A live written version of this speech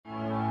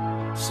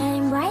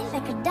Shine bright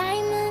like a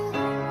diamond.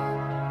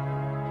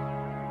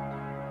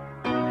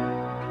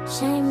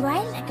 Shine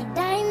bright like a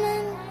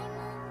diamond.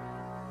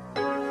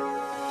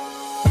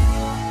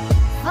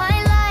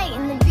 Fine light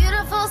in the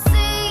beautiful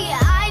sea.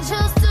 I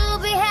chose to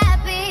be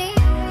happy.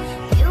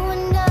 You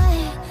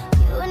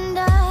and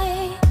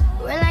I,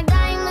 we're like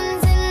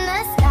diamonds in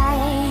the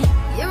sky.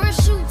 You're a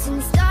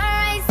shooting star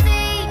I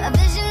see, a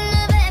vision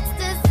of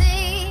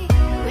ecstasy.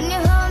 When you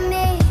hold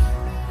me,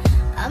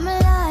 I'm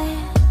alive.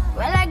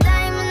 We're like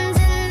diamonds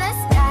in the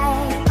sky.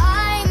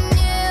 I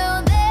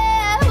knew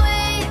that we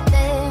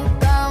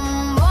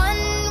become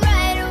one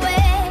right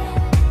away.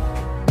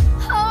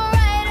 Oh,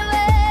 right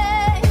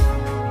away.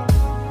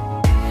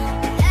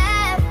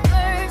 At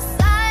first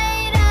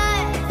sight, I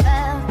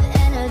felt the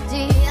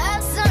energy of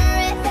sun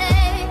rays.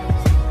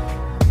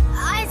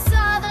 I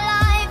saw the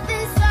life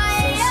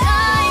inside. So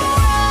shine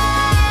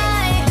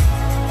bright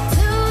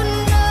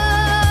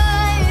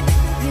tonight.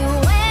 You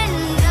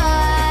and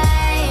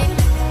I,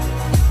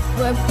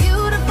 we're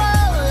beautiful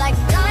like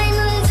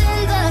diamonds in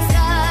the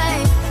sky.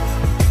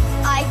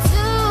 Eye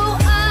to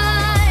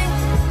eye,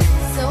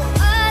 so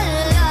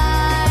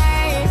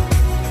alive.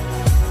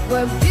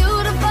 We're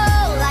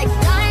beautiful like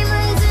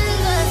diamonds in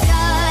the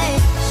sky.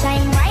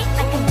 Shine bright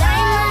like a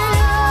diamond.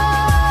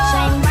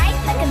 Shine bright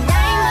like a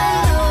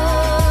diamond.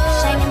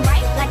 Shining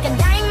bright like a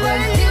diamond.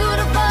 We're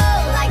beautiful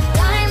like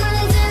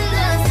diamonds in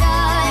the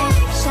sky.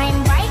 Shine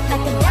bright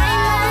like a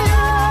diamond.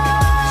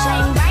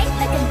 Shine bright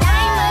like a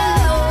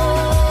diamond.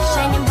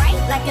 Shining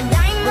bright like a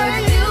diamond.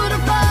 We're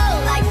beautiful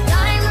like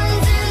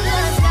diamonds in the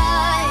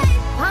sky.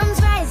 Palms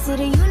rise to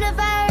the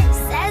universe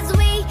as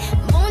we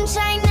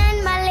moonshine and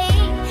Malay.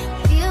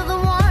 Feel the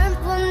warmth,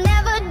 we'll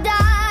never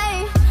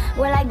die.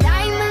 We're like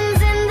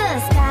diamonds in the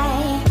sky.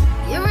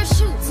 You're a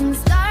shooting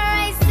star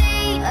I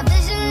see, a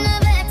vision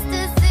of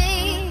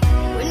ecstasy.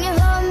 When you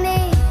hold me,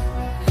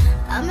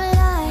 I'm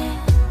alive.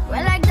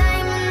 We're like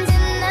diamonds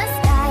in the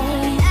sky.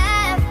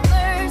 At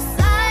first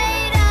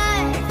sight, I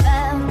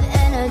felt the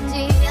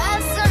energy of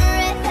sun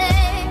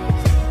rays.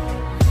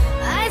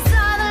 I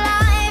saw the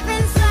life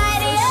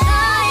inside you.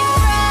 Shine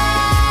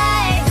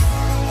bright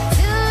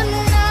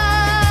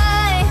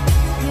tonight.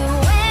 You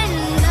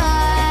and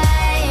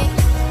I,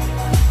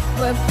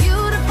 we're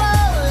beautiful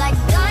like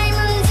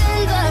diamonds in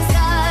the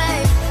sky.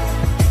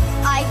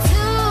 Eye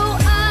to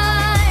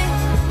eye,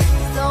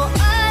 so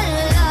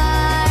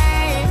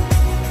alive.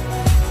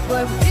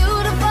 We're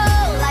beautiful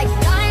like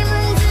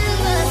diamonds in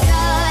the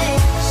sky.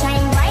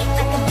 Shine bright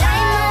like a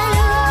diamond.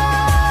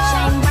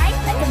 Shine bright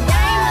like a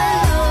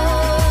diamond.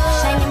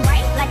 Shining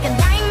bright like a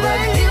diamond.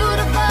 We're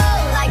beautiful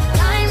like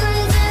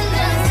diamonds in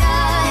the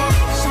sky.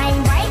 Shine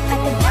bright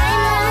like a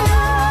diamond.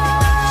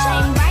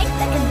 Shine bright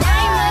like a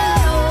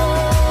diamond.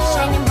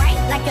 Shining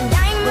bright like a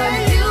diamond.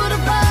 We're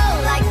beautiful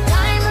like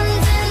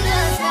diamonds in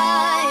the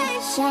sky.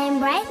 Shine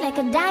bright like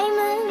a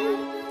diamond.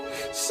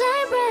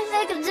 Shine bright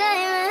like a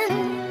diamond.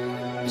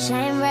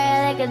 Shine bright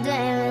like a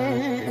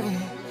diamond.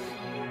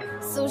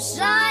 So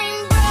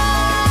shine